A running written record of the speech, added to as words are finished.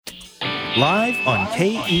live on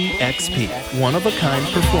KEXP, one-of-a-kind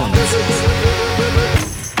performances.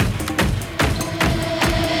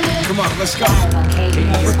 Come on, let's go.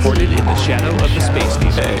 Recorded in the shadow of the space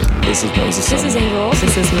station. Hey, this is Moses. This is Angel.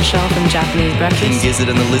 This is Michelle from Japanese Breakfast. King Gizzard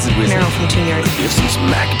and the Lizard Wizard. Meryl from Teen Yard. This is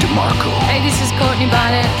Mac DeMarco. Hey, this is Courtney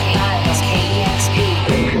Bonnet.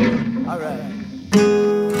 KEXP. All right.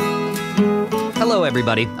 Hello,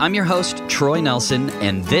 everybody. I'm your host, Troy Nelson,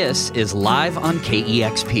 and this is Live on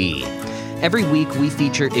KEXP. Every week, we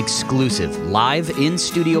feature exclusive live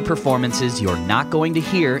in-studio performances you're not going to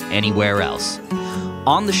hear anywhere else.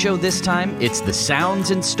 On the show this time, it's the sounds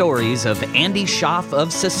and stories of Andy Schaaf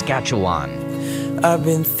of Saskatchewan. I've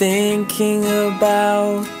been thinking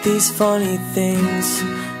about these funny things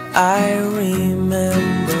I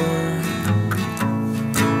remember,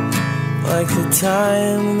 like the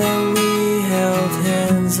time that we held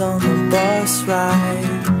hands on the bus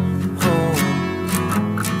ride home,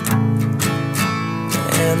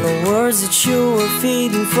 and the words that you were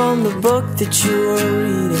feeding from the book that you were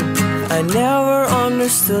reading. I never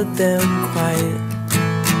understood them quite,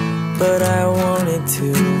 but I wanted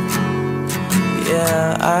to.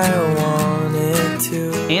 Yeah, I wanted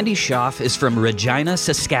to. Andy Schaaf is from Regina,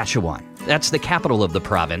 Saskatchewan. That's the capital of the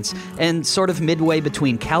province, and sort of midway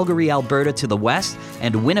between Calgary, Alberta to the west,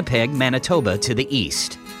 and Winnipeg, Manitoba to the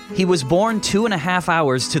east. He was born 2.5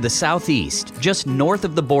 hours to the southeast, just north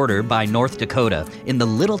of the border by North Dakota, in the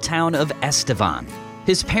little town of Estevan.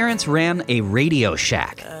 His parents ran a Radio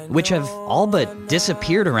Shack, which have all but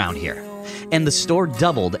disappeared around here, and the store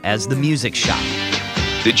doubled as the music shop.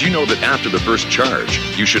 Did you know that after the first charge,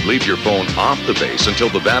 you should leave your phone off the base until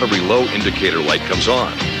the battery low indicator light comes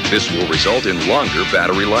on? This will result in longer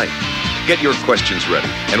battery life. Get your questions ready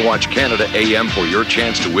and watch Canada AM for your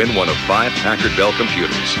chance to win one of 5 Packard Bell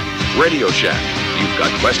computers. Radio Shack. You've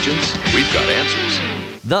got questions, we've got answers.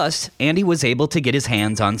 Thus, Andy was able to get his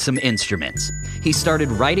hands on some instruments. He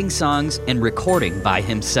started writing songs and recording by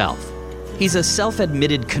himself. He's a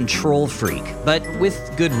self-admitted control freak, but with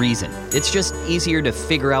good reason. It's just easier to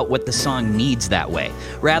figure out what the song needs that way,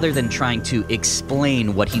 rather than trying to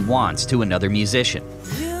explain what he wants to another musician.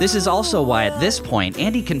 This is also why at this point,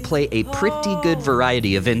 Andy can play a pretty good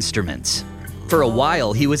variety of instruments. For a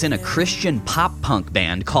while, he was in a Christian pop-punk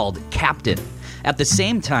band called Captain. At the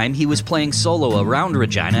same time, he was playing solo around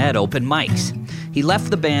Regina at open mics. He left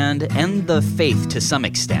the band and the faith to some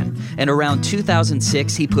extent, and around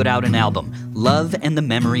 2006 he put out an album, Love and the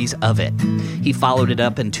Memories of It. He followed it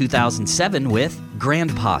up in 2007 with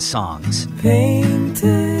Grandpa Songs.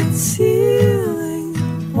 Painted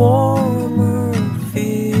ceiling, warmer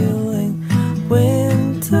feeling,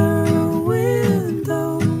 winter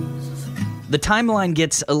windows. The timeline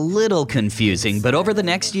gets a little confusing, but over the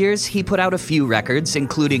next years, he put out a few records,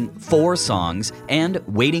 including 4 songs and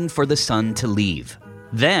Waiting for the Sun to Leave.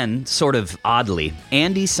 Then, sort of oddly,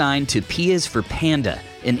 Andy signed to P is for Panda,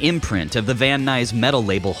 an imprint of the Van Nuys metal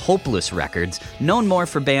label Hopeless Records, known more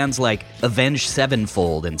for bands like Avenged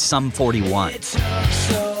Sevenfold and Sum 41.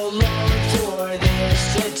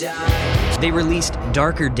 They released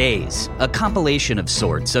Darker Days, a compilation of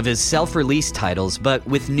sorts of his self-released titles, but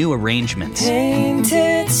with new arrangements.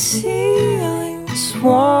 Painted ceilings,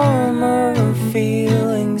 warmer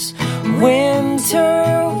feelings,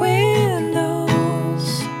 winter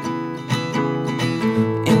windows,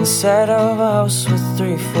 inside of a house with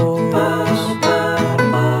 3 floors.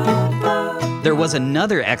 There was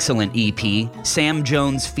another excellent EP, Sam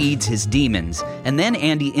Jones Feeds His Demons, and then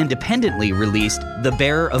Andy independently released The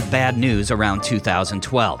Bearer of Bad News around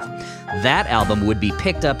 2012. That album would be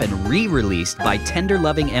picked up and re-released by Tender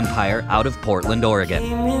Loving Empire out of Portland, Oregon.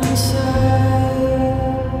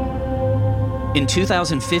 In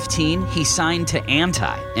 2015, he signed to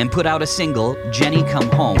Anti and put out a single, Jenny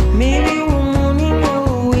Come Home,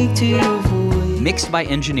 mixed by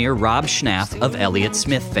engineer Rob Schnath of Elliott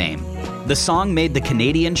Smith fame. The song made the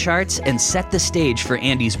Canadian charts and set the stage for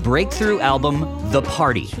Andy's breakthrough album, The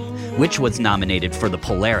Party, which was nominated for the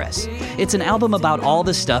Polaris. It's an album about all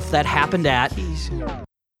the stuff that happened at,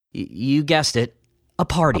 you guessed it, a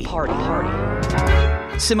party.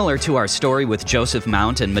 Similar to our story with Joseph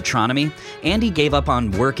Mount and Metronomy, Andy gave up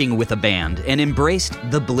on working with a band and embraced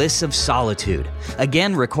the bliss of solitude,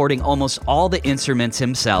 again recording almost all the instruments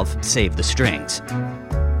himself, save the strings.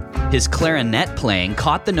 His clarinet playing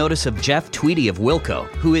caught the notice of Jeff Tweedy of Wilco,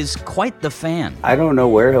 who is quite the fan. I don't know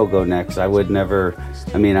where he'll go next. I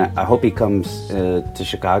hope he comes to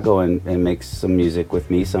Chicago and makes some music with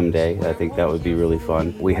me someday. I think that would be really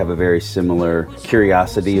fun. We have a very similar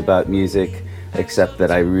curiosity about music, except that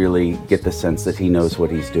I really get the sense that he knows what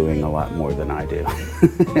he's doing a lot more than I do.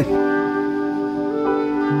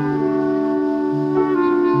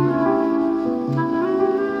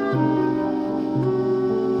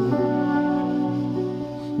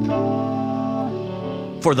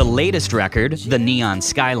 For the latest record, The Neon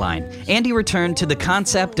Skyline, Andy returned to the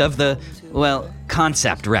concept of the,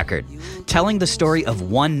 concept record, telling the story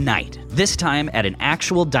of one night, this time at an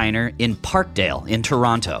actual diner in Parkdale in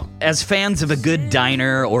Toronto. As fans of a good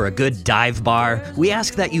diner or a good dive bar, we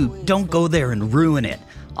ask that you don't go there and ruin it.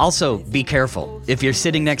 Also, be careful. If you're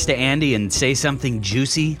sitting next to Andy and say something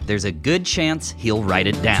juicy, there's a good chance he'll write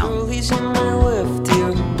it down. He's in my left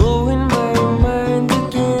ear, blowing my mind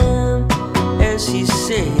again. As he's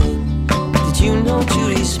saying, did you know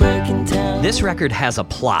Judy's back in town? This record has a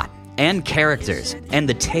plot and characters, and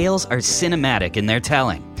the tales are cinematic in their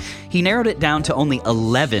telling. He narrowed it down to only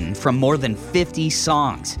 11 from more than 50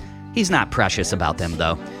 songs. He's not precious about them,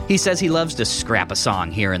 though. He says he loves to scrap a song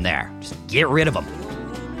here and there. Just get rid of them.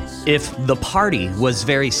 If The Party was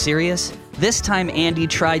very serious, this time Andy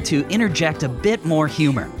tried to interject a bit more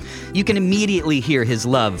humor. You can immediately hear his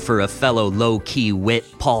love for a fellow low-key wit,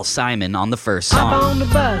 Paul Simon, on the first song. On the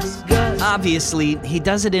bus, Gus. Obviously, he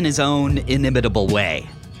does it in his own inimitable way.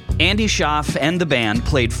 Andy Schaaf and the band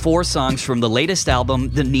played 4 songs from the latest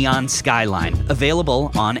album, The Neon Skyline,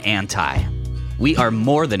 available on Anti. We are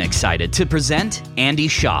more than excited to present Andy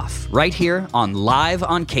Schaaf right here on Live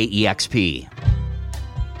on KEXP.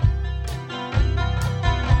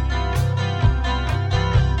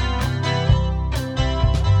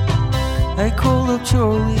 I called up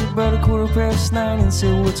Charlie about 9:15 and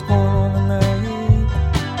said, what's going on tonight?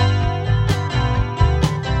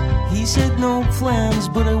 He said no plans,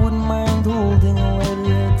 but I wouldn't mind holding a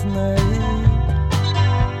lighter tonight.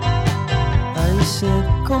 I said,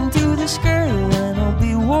 come to the skyline, I'll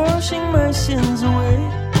be washing my sins away.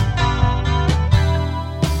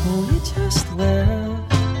 Oh, he just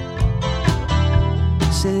laughed,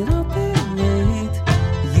 said I'll be late,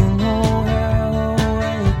 you know how I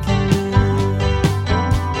can be.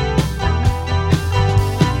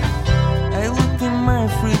 I looked in my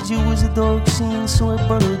fridge, it was a dark scene, so I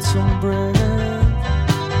buttered some bread.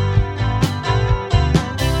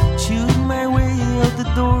 Chewed my way out the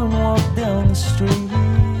door and walked down the street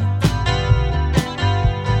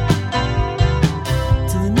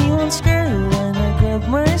to the neon skyline. I grabbed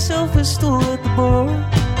myself a stool at the bar.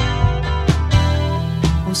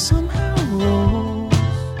 Well, somehow Rose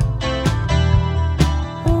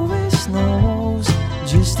always knows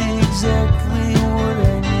just exactly what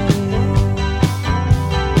I need.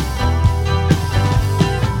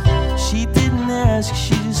 She didn't ask,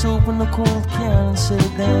 she just opened the cold can and set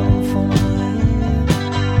it down in front of me.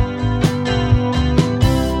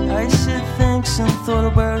 I said thanks and thought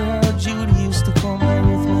about how Judy used to come out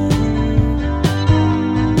with me.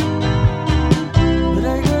 But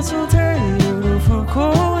I got so tired of her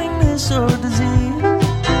calling this our disease,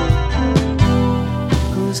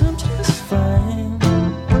 'cause I'm just fine.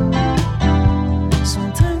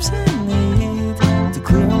 Sometimes I need to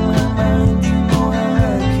clear my mind, you know how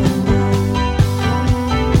I can be.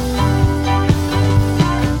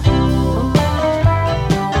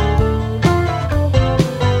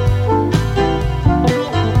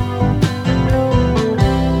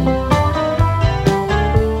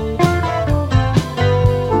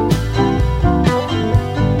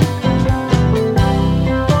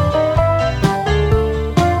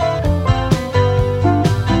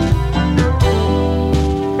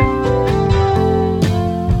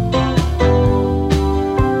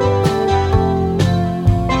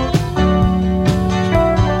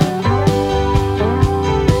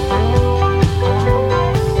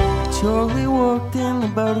 Charlie walked in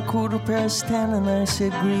about 10:15 and I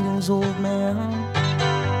said, greetings, old man.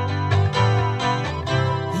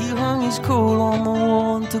 He hung his coat on the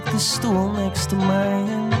wall and took the stool next to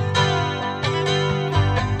mine.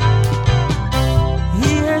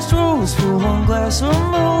 He asked Rose for one glass of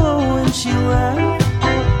Merlot and she laughed.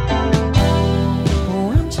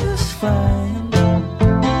 Oh, I'm just fine.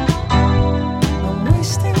 I'm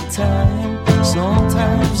wasting time.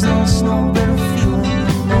 Sometimes there's no better feeling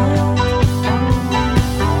than that.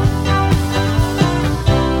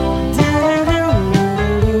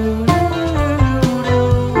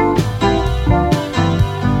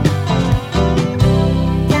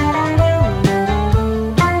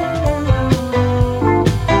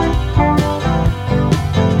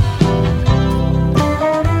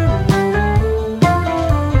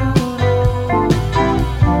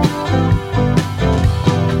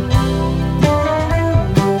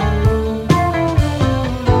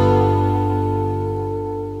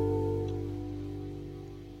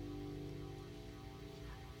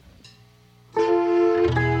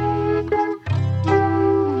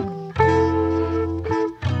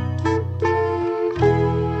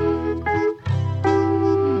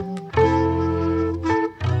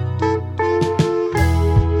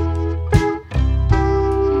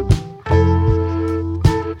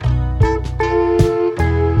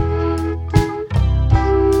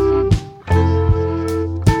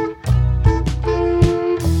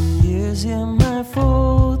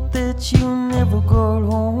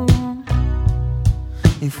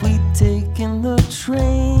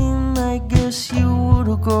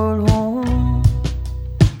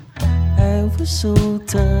 was so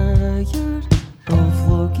tired of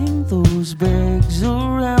lugging those bags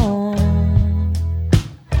around.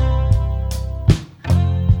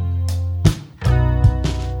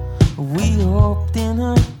 We hopped in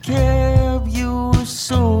a cab, you were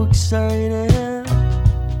so excited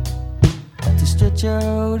to stretch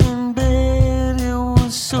out in bed. It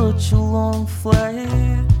was such a long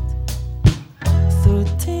flight,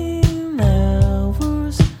 13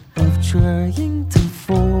 hours of trying to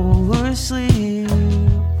fall asleep.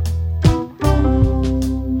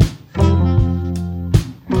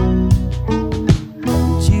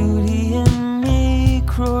 Judy and me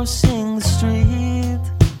crossing the street.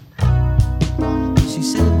 She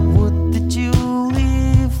said, what did you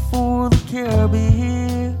leave for the cab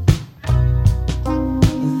here?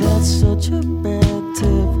 That's such a bad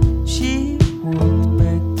tip. She walked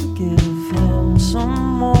back to give him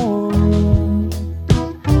some more.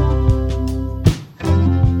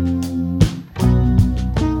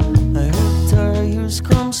 I heard tires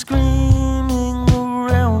come screaming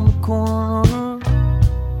around the corner.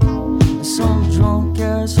 Some drunk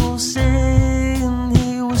asshole saying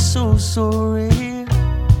he was so sorry.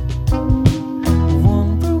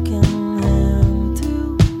 One broken hand,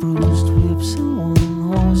 two bruised ribs, and one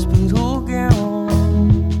hospital gown.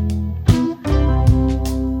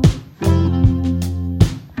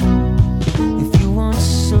 If you weren't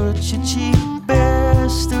such a cheap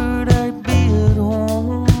bastard, I'd be at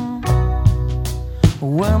home.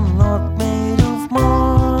 Oh, I'm not made of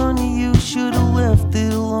money, you should have left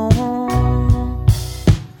it alone.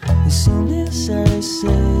 As soon as I say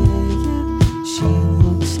it, she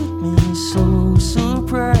looks at me so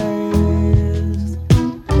surprised.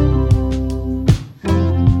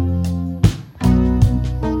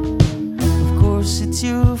 Of course it's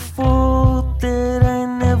your fault that I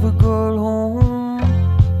never got home.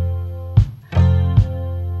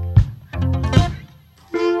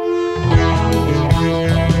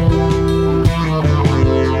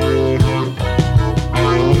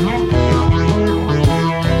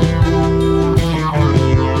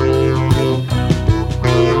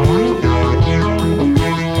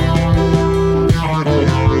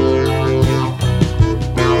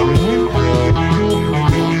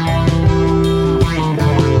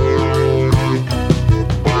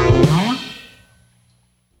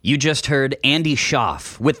 You just heard Andy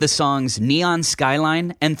Schaaf with the songs Neon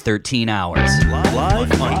Skyline and 13 Hours.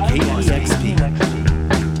 Live on KEXP.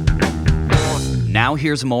 Now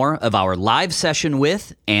here's more of our live session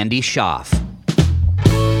with Andy Schaaf.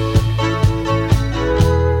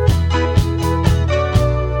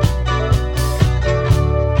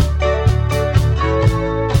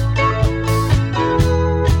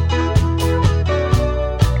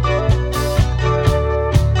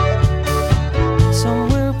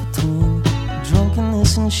 Somewhere between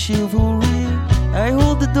drunkenness and chivalry, I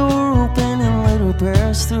hold the door open and let her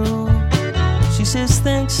pass through. She says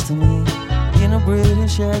thanks to me in a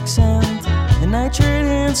British accent, and I try to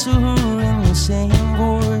answer her in the same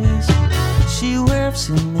voice. She laughs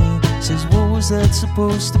at me, says what was that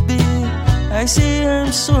supposed to be? I say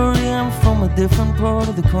I'm sorry, I'm from a different part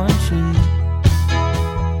of the country.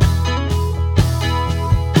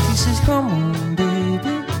 She says come on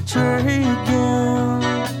baby, try again.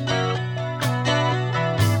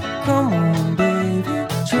 Come on baby,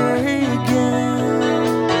 try again.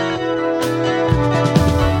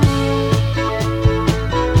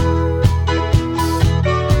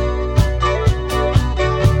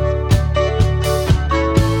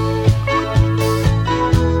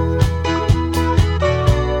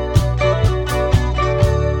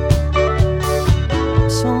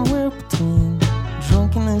 Somewhere between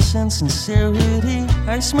drunkenness and sincerity,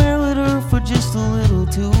 I smile at her for just a little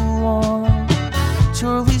too long.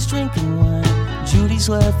 Charlie's drinking wine, Judy's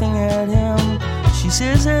laughing at him. She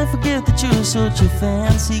says, I forget that you're such a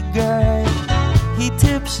fancy guy. He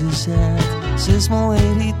tips his hat, says, my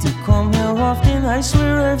lady, to come here often. I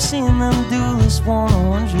swear I've seen them do this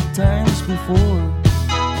 100 times before.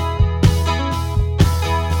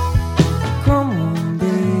 Come on,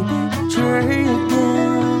 baby, try again.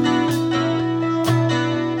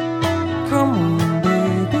 Come on,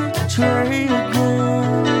 baby, try again.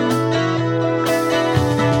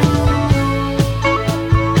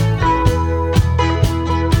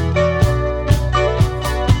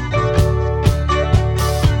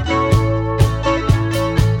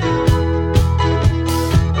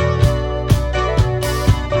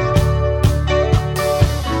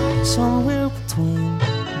 Somewhere between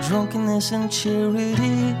drunkenness and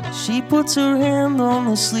charity, she puts her hand on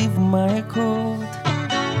the sleeve of my coat.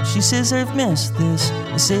 She says I've missed this.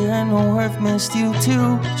 I say I know I've missed you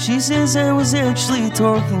too. She says I was actually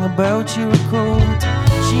talking about your coat.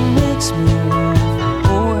 She makes me laugh.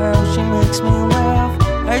 Oh, how she makes me laugh.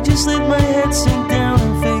 I just let my head sink down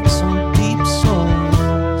and fake some deep sorrow.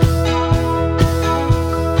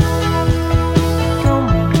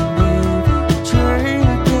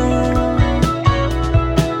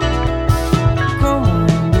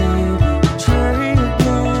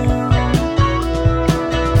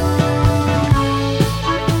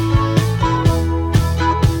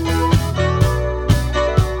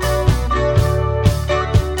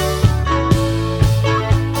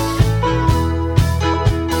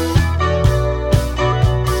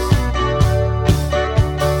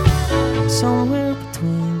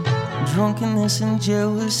 And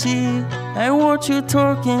jealousy, I watch you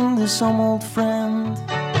talking to some old friend.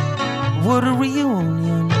 What a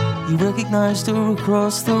reunion, you recognized her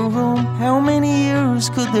across the room. How many years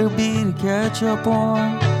could there be to catch up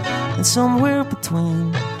on? And somewhere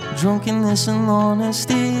between drunkenness and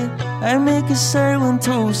honesty, I make a silent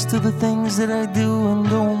toast to the things that I do and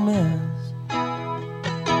don't miss.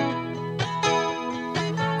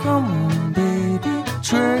 Come on, baby,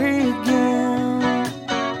 try again.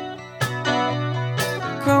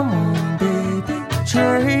 Come on, baby,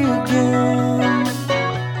 try again.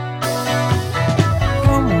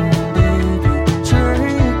 Come on, baby, try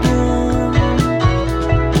again.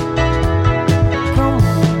 Come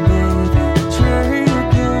on, baby, try again.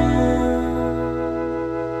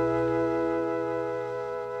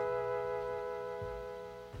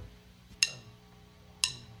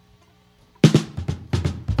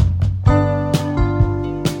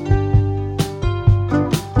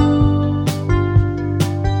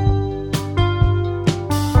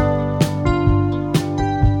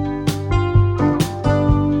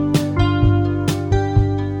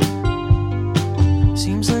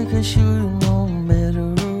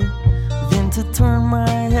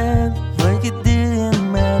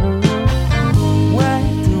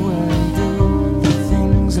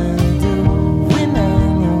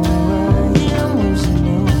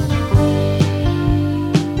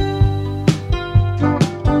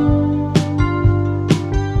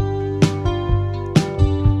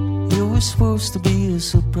 Supposed to be a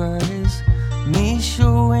surprise, me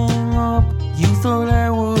showing up, you thought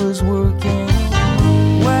I was working.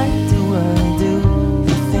 Why do I do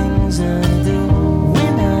the things I do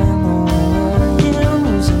when I know I am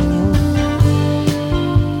losing you?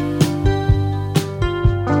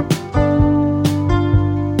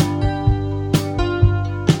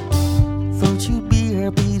 Thought you'd be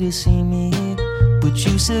happy to see me, but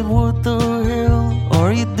you said what the hell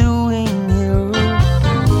are you doing here?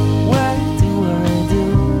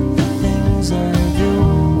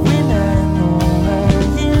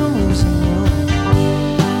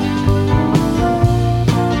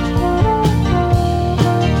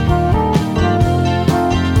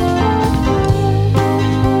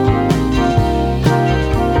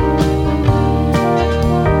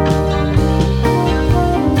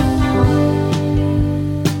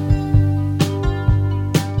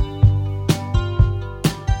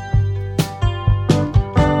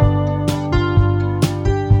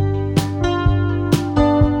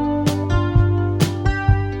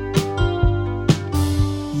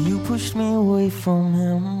 From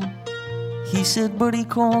him, he said, buddy,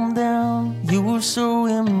 calm down, you were so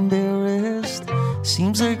embarrassed.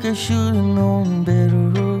 Seems like I should've known better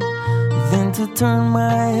than to turn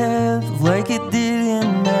my head like it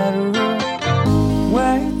didn't matter.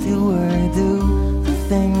 Why do I do the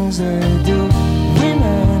things I do when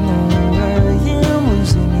I know I am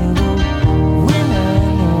losing you? When I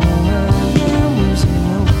know I am losing you.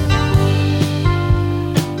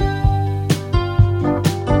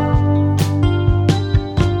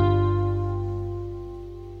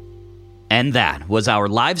 And that was our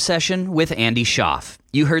live session with Andy Schaaf.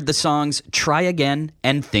 You heard the songs Try Again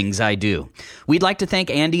and Things I Do. We'd like to thank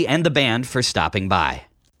Andy and the band for stopping by.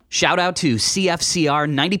 Shout out to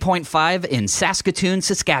CFCR 90.5 in Saskatoon,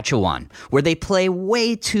 Saskatchewan, where they play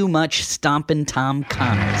way too much Stompin' Tom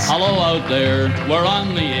Connors. Hello out there, we're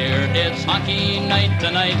on the air, it's hockey night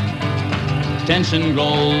tonight. Tension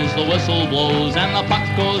grows, the whistle blows, and the puck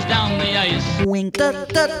goes down the ice. Wink.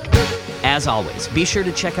 As always, be sure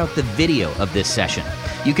to check out the video of this session.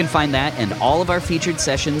 You can find that and all of our featured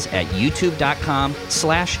sessions at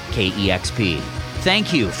youtube.com/KEXP.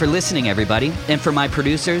 Thank you for listening, everybody. And for my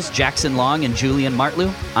producers, Jackson Long and Julian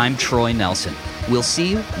Martlew, I'm Troy Nelson. We'll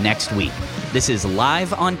see you next week. This is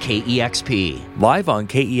Live on KEXP. Live on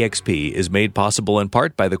KEXP is made possible in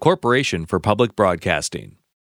part by the Corporation for Public Broadcasting.